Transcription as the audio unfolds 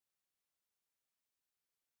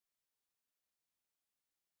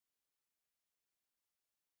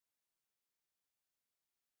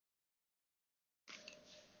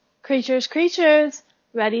Creatures, creatures,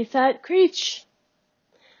 ready, set, creech.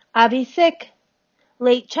 I be sick.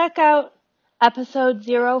 Late checkout. Episode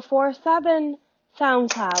 047.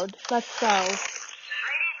 SoundCloud. Let's go.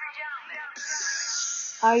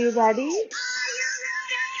 Are you ready?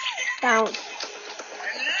 Bounce.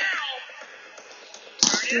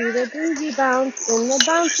 Do the BReeZY bounce in the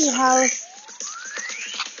bouncy house.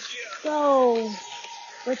 So,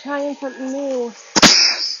 we're trying something new.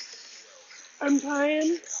 I'm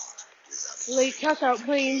trying late checkout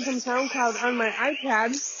playing some SoundCloud on my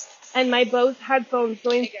iPad and my Bose headphones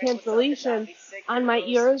doing cancellation on my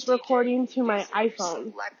ears recording to my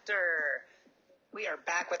iPhone. We are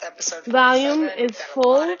back with episode 47. Volume is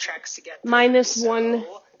full, minus so one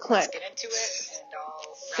click let's get into it and I'll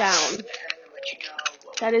down. and let you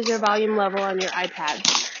know That is your volume level on your iPad.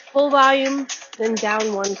 Full volume, then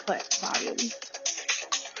down one click volume.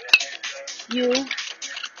 You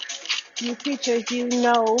creatures, you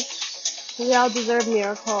know, we all deserve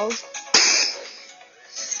miracles.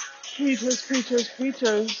 Creatures, creatures,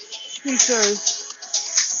 creatures,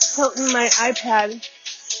 creatures. Tilting my iPad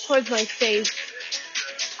towards my face.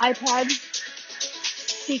 iPad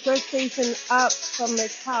speaker facing up from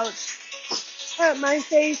the couch. At my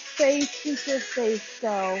face, creature face,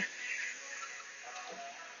 so.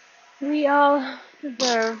 We all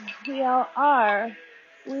deserve, we all are,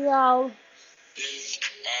 we all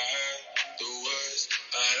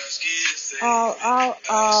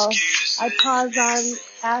I pause on,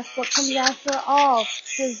 ask what comes after all.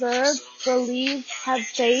 Deserve, believe, have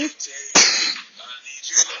faith.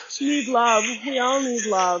 Need love. We all need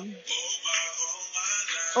love.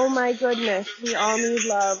 Oh my goodness, we all need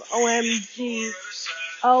love. OMG.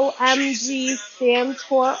 OMG stands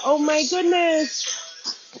for, oh my goodness.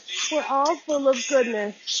 We're all full of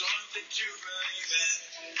goodness.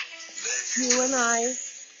 You and I.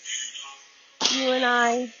 You and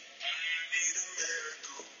I.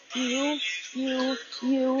 You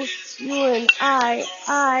and I,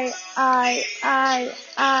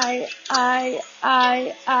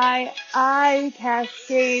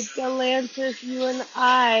 Cascade, Galantis, you and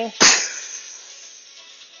I.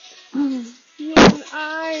 You and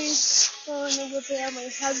I. Going to whip it on my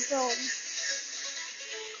headphones.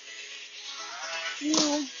 You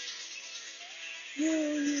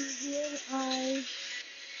and I.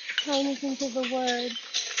 Trying to think of the word.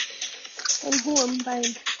 And who am by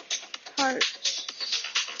heart.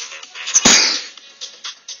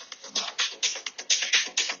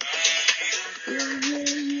 You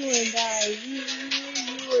and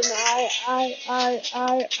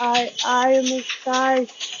I in the sky.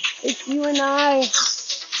 It's you and I.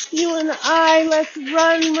 You and I, let's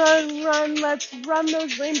run. Let's run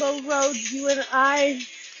those rainbow roads. You and I.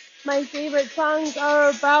 My favorite songs are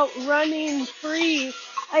about running free.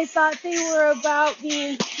 I thought they were about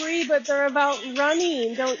being free, but they're about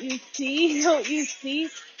running. Don't you see? Don't you see?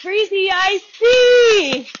 BReeZY, I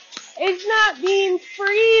see! It's not being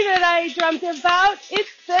free that I dreamt about. It's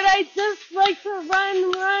that I just like to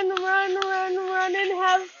run and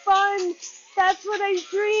have fun. That's what I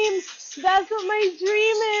dream. That's what my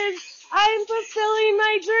dream is. I'm fulfilling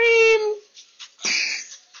my dreams.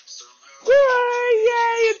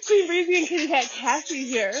 Yay! It's Queen BReeZY and Kitty Cat Cassie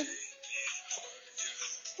here.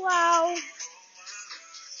 Wow.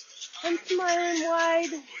 I'm smiling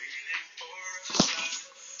wide.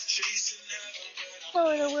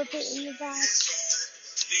 Throwing a whip it in the back.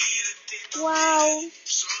 Wow.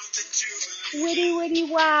 Witty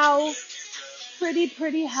wow.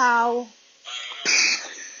 Pretty how.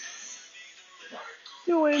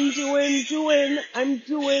 Doing. I'm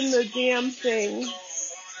doing the damn thing.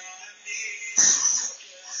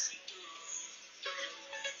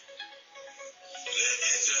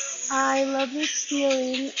 I love this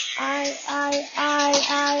feeling. I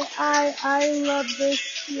love this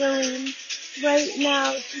feeling. Right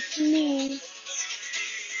now, it's me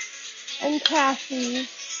and Cassie.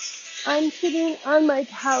 I'm sitting on my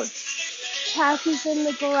couch. Cassie's in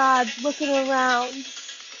the garage looking around.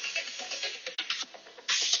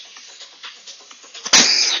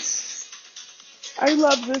 I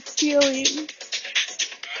love this feeling.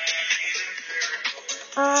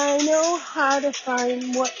 I know how to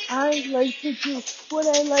find what I like to do. What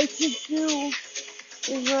I like to do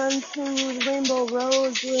is run through rainbow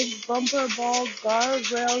roads with bumper ball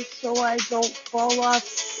guardrails so I don't fall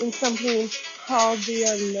off in something called the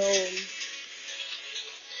unknown.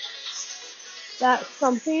 That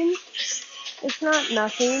something, it's not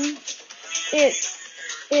nothing. It's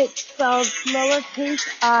spelled lowercase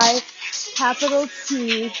I, capital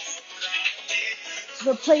T,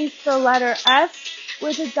 replace the letter S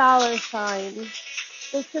with a $sign.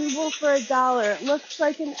 The symbol for $1. It looks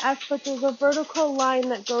like an S, but there's a vertical line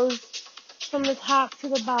that goes from the top to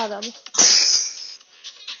the bottom.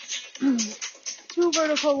 2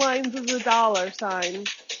 vertical lines is a dollar sign.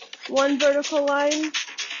 1 vertical line,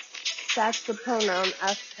 that's the pronoun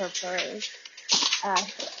S prefers.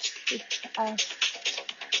 S. It's S.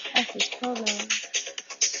 S is pronoun.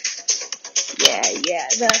 Yeah,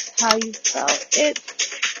 that's how you spell it.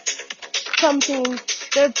 Something,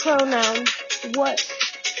 their pronoun, what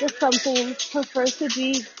the something prefers to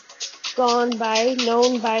be gone by,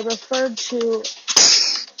 known by, referred to,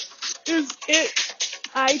 is it,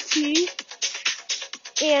 IT,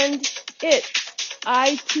 and it.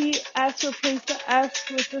 ITS, replace the S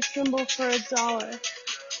with the symbol for $1.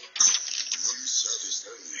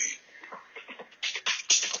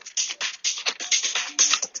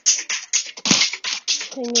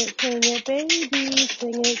 Sing it, baby,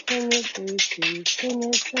 sing it, BReeZY, sing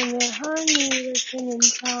it, honey, we're singing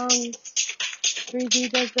songs. BReeZY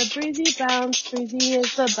does the BReeZY bounce, BReeZY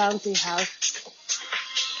is the bouncy house.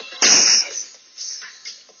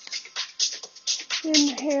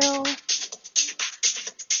 Inhale.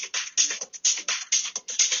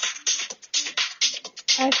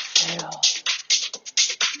 Exhale.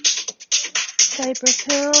 Cypress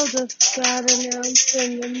Hill just got announced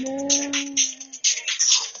in the news.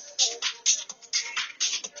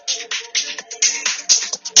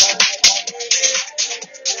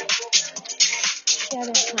 Get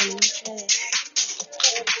it, honey, get it.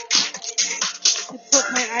 I put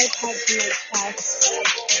my iPad to my chest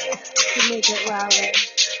to make it louder.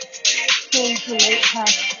 Change to my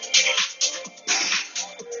chest.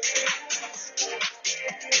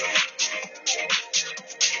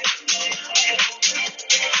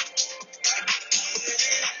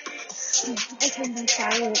 I can be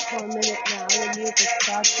silent for a minute now when music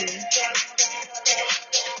stops me.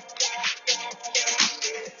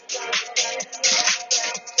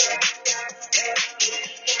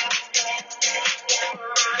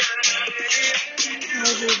 Hi,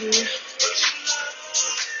 baby.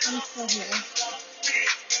 I'm still here.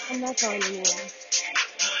 I'm not going anywhere.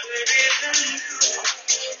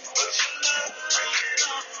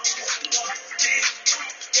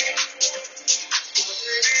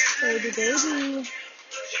 Baby.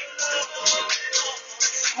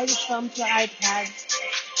 I just bumped the iPad.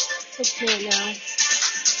 Fixing it now.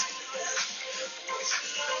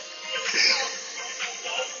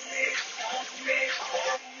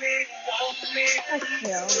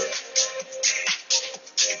 Exhale.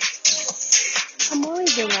 I'm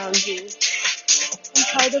always around you. I'm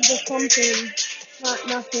part of the something, not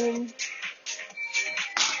nothing.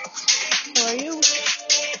 Who are you?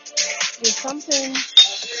 You're something.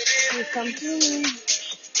 You're something.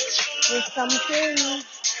 You're something.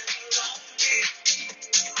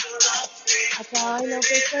 That's all I know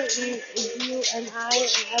for certain is you and I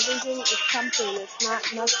and everything is something. It's not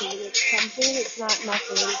nothing. It's something. It's not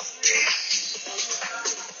nothing.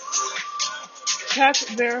 Check,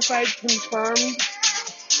 verified, confirmed,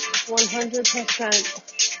 100%.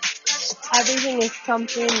 Everything is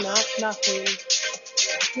something, not nothing.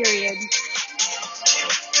 Period.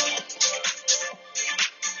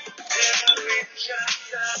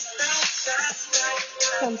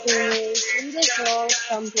 Something is beautiful,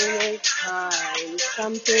 something is kind,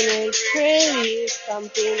 something is pretty,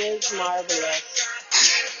 something is marvelous.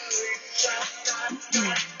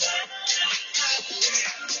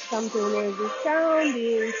 Something is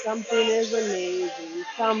astounding, something is amazing,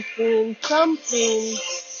 something.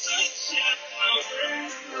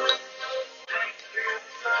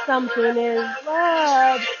 Something is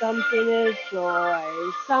love, something is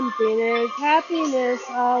joy, something is happiness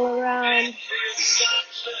all around.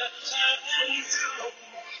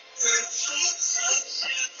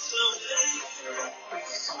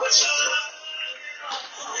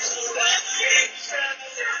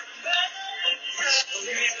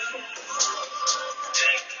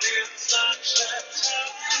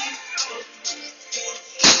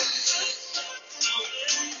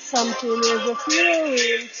 Something is a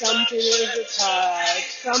feeling, something is a touch,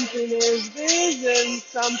 something is vision,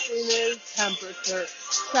 something is temperature,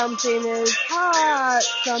 something is hot,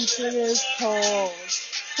 something is cold,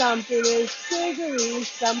 something is squiggly,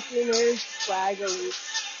 something is swaggly,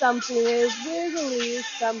 something is wiggly,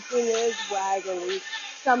 something is waggly,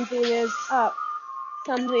 something is up,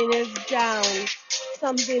 something is down,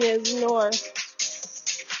 something is north,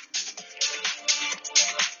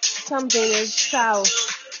 something is south.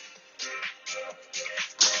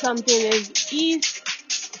 Something is east,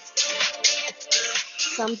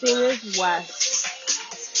 something is west,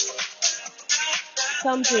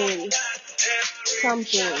 something,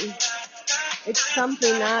 It's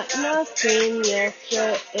something, not nothing. Yes,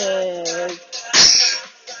 it is.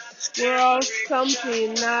 We're all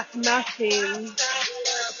something, not nothing.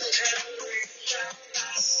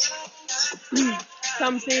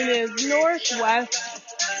 Something is northwest.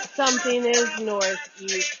 Something is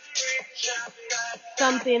northeast.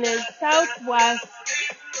 Something is southwest.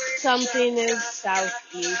 Something is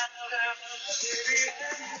southeast.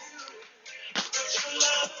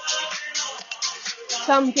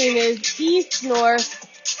 Something is east-north.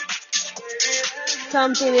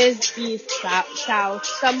 Something is east-south.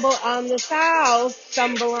 Stumble on the south.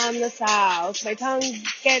 Stumble on the south. My tongue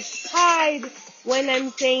gets tied when I'm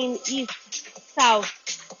saying east-south.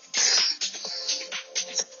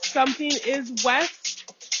 Something is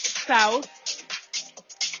west-south.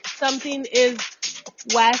 Something is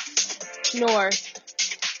west-north.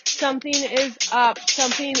 Something is up.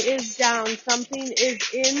 Something is down. Something is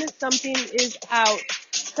in. Something is out.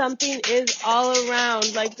 Something is all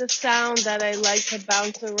around, like the sound that I like to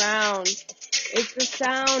bounce around. It's the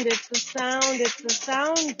sound, it's the sound, it's the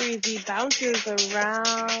sound. BReeZY bounces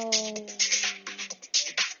around.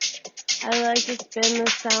 I like to spin the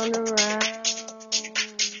sound around.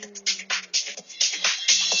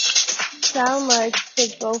 Sound likes to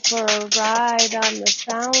go for a ride on the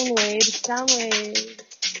sound wave. Sound wave.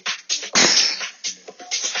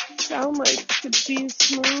 Sound likes to be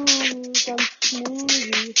smooth on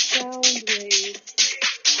smoothie sound wave.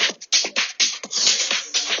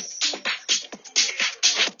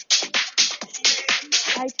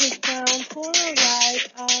 I take sound for a ride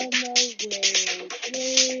on the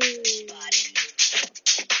wave.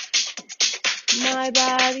 My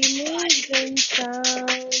body moves in sound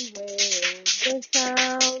waves. The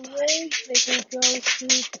sound waves make me go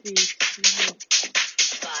sweet, sweet, sweet.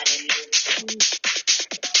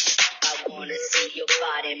 I wanna see your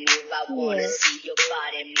body move. I wanna see your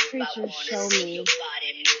body move. Creatures show me.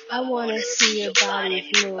 I wanna see your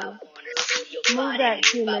bodies move. Move that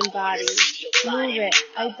human body. Move it.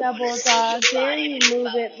 I double dog dare you.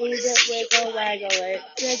 Move it, wiggle, waggle it.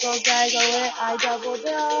 Jiggle, gaggle it. I double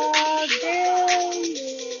dog dare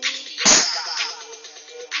you.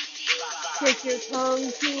 Take your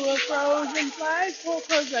tongue to a frozen flagpole,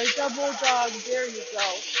 'cause I double dog dare you go.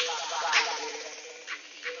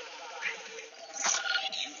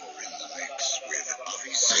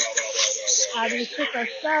 How do you trick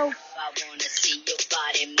ourselves?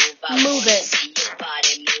 Move it.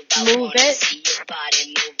 Move it.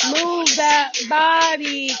 Move that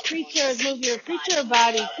body. Creatures, move your creature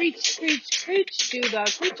body. Creech, creech, creech. Do the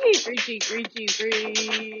creechy, creechy, creechy,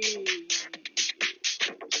 creech.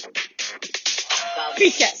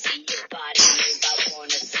 Creech it.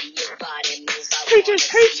 Creatures,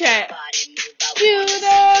 creech it. Do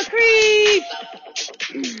the creech.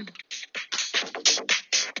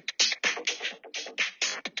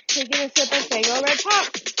 Taking a sip of Fago Red Pop.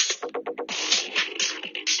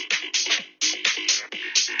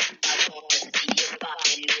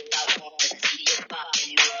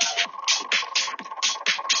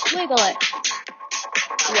 Wiggle it.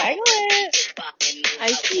 Waggle it. I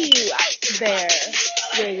see you out there.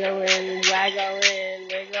 Wiggling, waggling,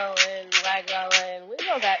 wiggling, waggling.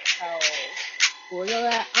 Wiggle that toe. Wiggle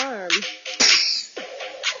that arm.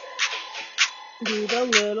 Do the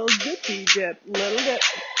little dippy dip. Little dip.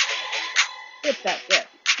 Dip that dip.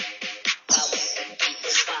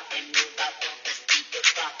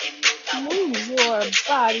 Move your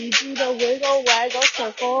body. Do the wiggle, waggle,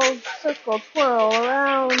 circle, circle, twirl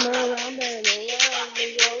around, around and around.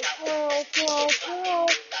 We go twirl, twirl, twirl.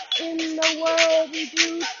 In the world we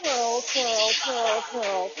do twirl, twirl, twirl,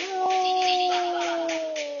 twirl, twirl.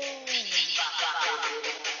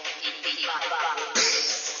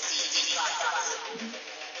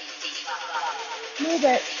 Move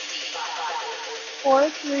it. 4,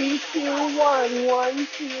 3, 2, 1. 1,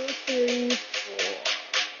 2, 3, 4.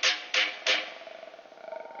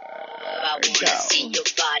 Go.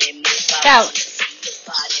 Bounce.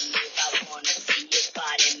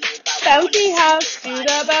 Bouncy house, do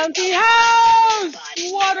the bouncy house.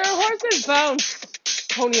 Water horses bounce.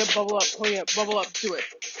 Pony up, bubble up, do it.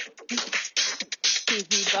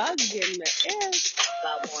 Hee bug in the air.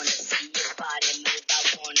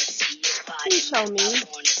 Please show me.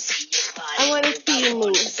 I want to see you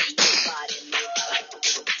move.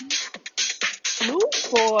 Move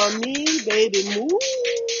for me, baby, move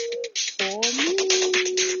for me.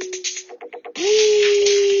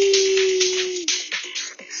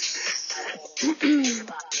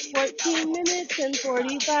 14 minutes and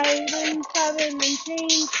 45 and 7 and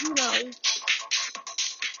change, who knows?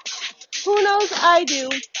 Who knows? I do.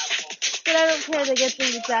 But I don't care to get the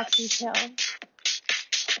exact detail.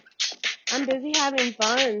 I'm busy having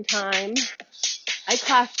fun time. I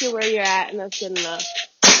clocked you where you're at, and that's good enough.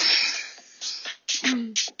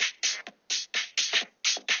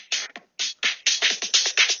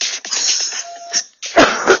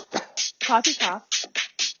 Coffee cough.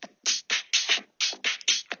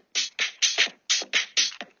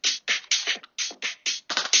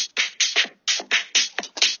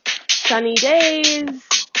 Sunny days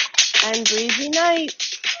and breezy nights.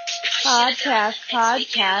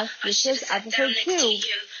 Podcast. This is episode 2.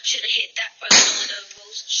 Should've hit that road on the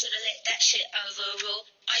rules. Should've let that shit overrule.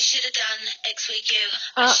 I should've done X with you.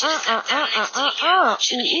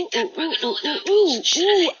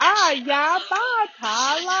 Ya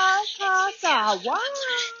bata la casa. Wow.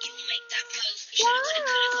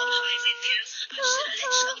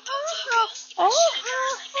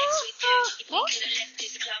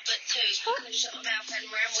 Shut my mouth and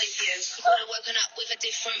ran with you. Would've woken up with a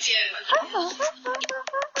different view.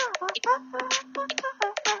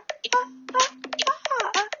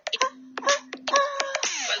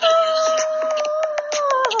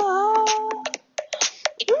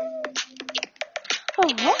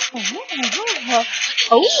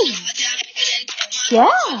 Oh, yeah.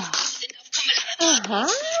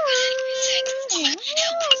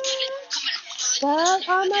 Stuff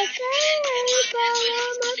on my face,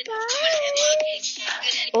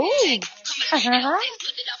 Oh.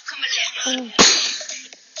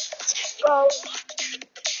 Oh.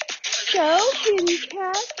 Go, kitty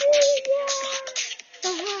cat,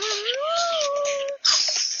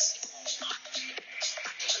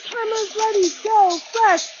 Mama's ready, go,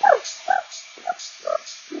 fresh.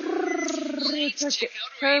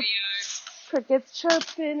 Crickets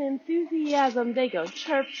chirping, enthusiasm. They go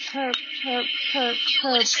chirp, chirp, chirp, chirp,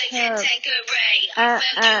 chirp, chirp.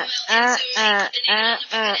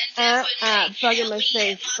 Bugging my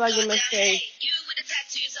face, bugging my face.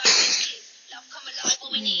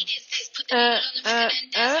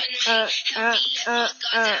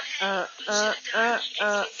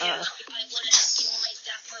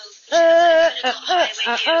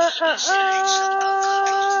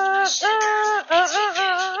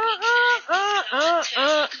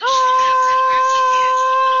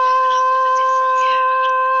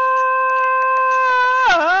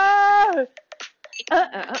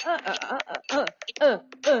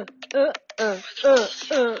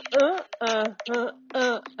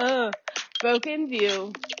 Broken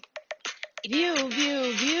view.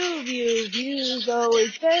 View's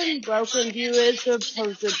always been broken. View is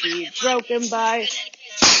supposed to be broken by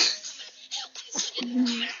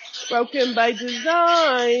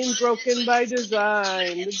design.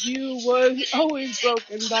 The view was always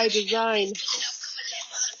broken by design.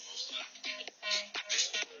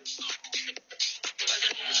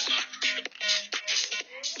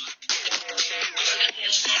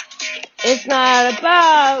 It's not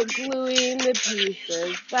about gluing the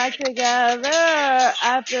pieces back together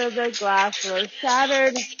after the glass was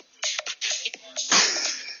shattered.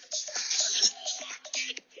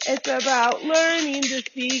 It's about learning to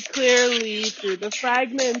see clearly through the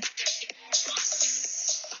fragments.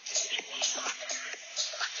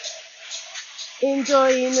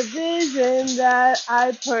 Enjoying the vision that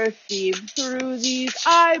I perceive through these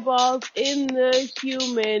eyeballs in the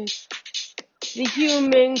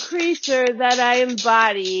human creature that I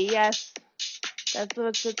embody. Yes, that's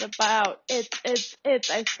what it's about. It's.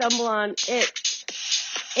 I stumble on it.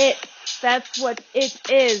 That's what it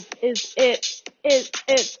is it.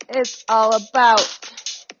 It's all about.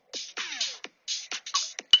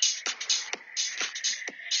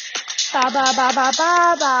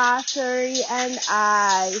 Ba, Siri and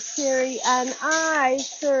I.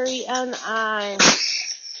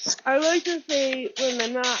 I like to say when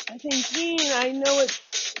I'm not thinking, I know it's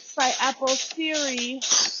by Apple Siri,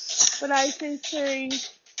 but I say Siri.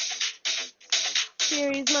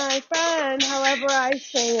 Siri's my friend, however I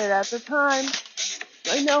say it at the time.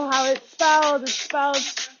 I know how it's spelled. It's spelled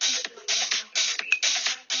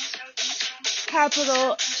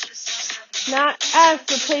capital, not S.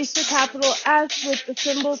 Replace the capital S with the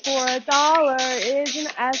symbol for $1. It is an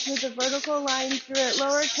S with a vertical line through it.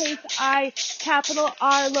 Lowercase I, capital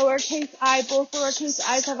R, lowercase I. Both lowercase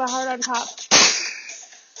I's have a heart on top.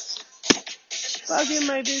 Bugging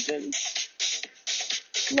my vision.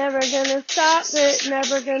 Never gonna stop it,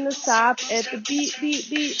 never gonna stop it. The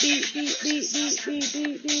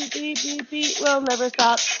beat will never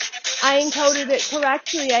stop. I encoded it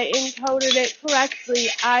correctly. I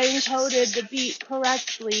encoded the beat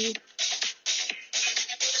correctly.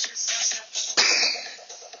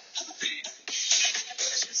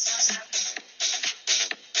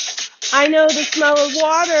 I know the smell of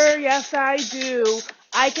water, yes I do.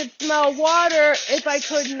 I could smell water if I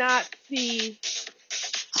could not see.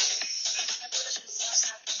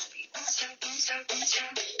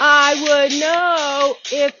 I would know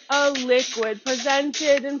if a liquid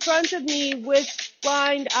presented in front of me with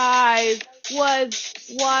blind eyes was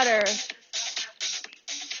water.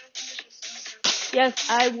 Yes,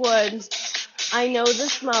 I would. I know the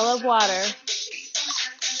smell of water.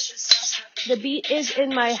 The beat is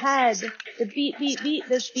in my head. The beat, beat, beat,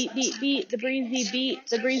 this beat, beat, beat, the breezy beat,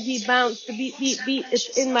 the breezy bounce, the beat, beat, beat,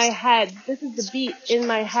 it's in my head. This is the beat in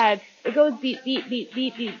my head. It goes beat, beat, beat,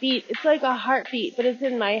 beat, beat, beat. It's like a heartbeat, but it's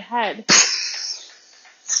in my head.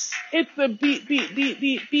 It's the beat, beat, beat,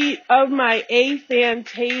 beat, beat of my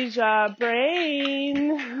aphantasia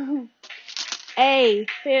brain.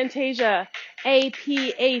 Aphantasia.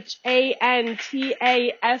 APHANTASIA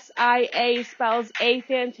spells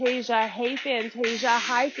aphantasia. Hey Fantasia,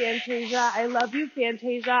 hi Fantasia, I love you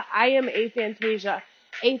Fantasia, I am aphantasia.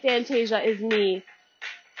 Aphantasia is me.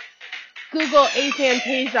 Google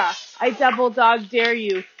aphantasia, I double dog dare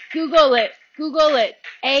you. Google it, Google it.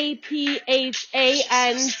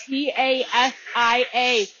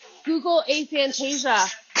 APHANTASIA. Google aphantasia.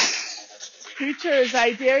 Creatures,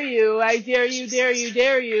 I dare you, dare you, dare you,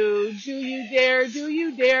 dare you. Do you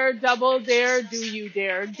dare, double dare, do you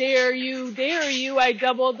dare you, I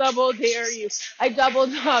double dare you. I double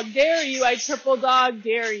dog dare you, I triple dog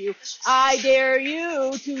dare you. I dare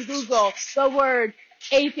you to Google the word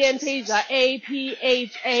aphantasia,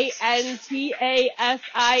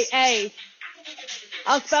 APHANTASIA.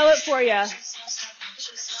 I'll spell it for you.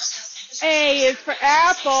 A is for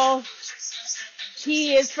apple.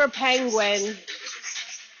 P is for penguin.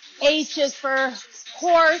 H is for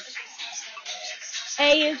horse.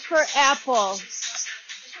 A is for apple.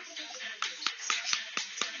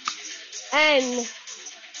 N.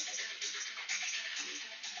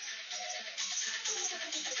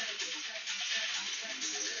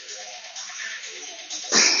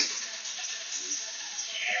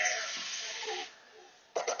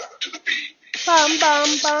 Bum,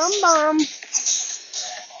 bum, bum, bum.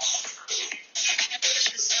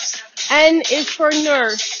 N is for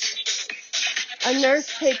nurse. A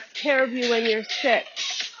nurse takes care of you when you're sick.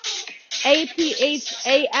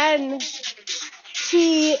 APHAN.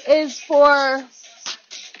 T is for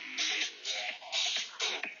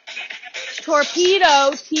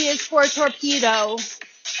torpedo. T is for torpedo.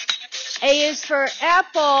 A is for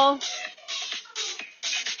apple.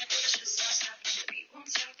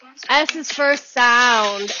 S is for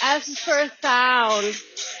sound. S is for sound.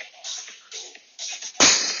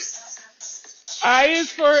 I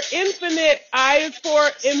is for infinite. I is for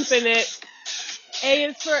infinite. A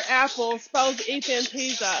is for apple. Spells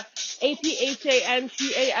aphantasia.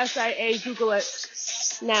 APHANTASIA. Google it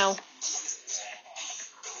now.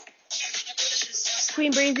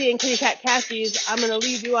 Queen BReeZY and Kitty Cat Cassie's. I'm going to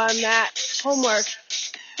leave you on that homework.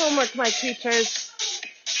 Homework, my creatures.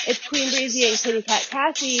 It's Queen BReeZY and Kitty Cat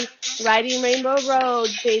Cassie riding Rainbow Road.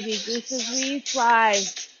 Baby gooses we fly.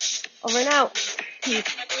 Over and out.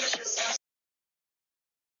 Peace.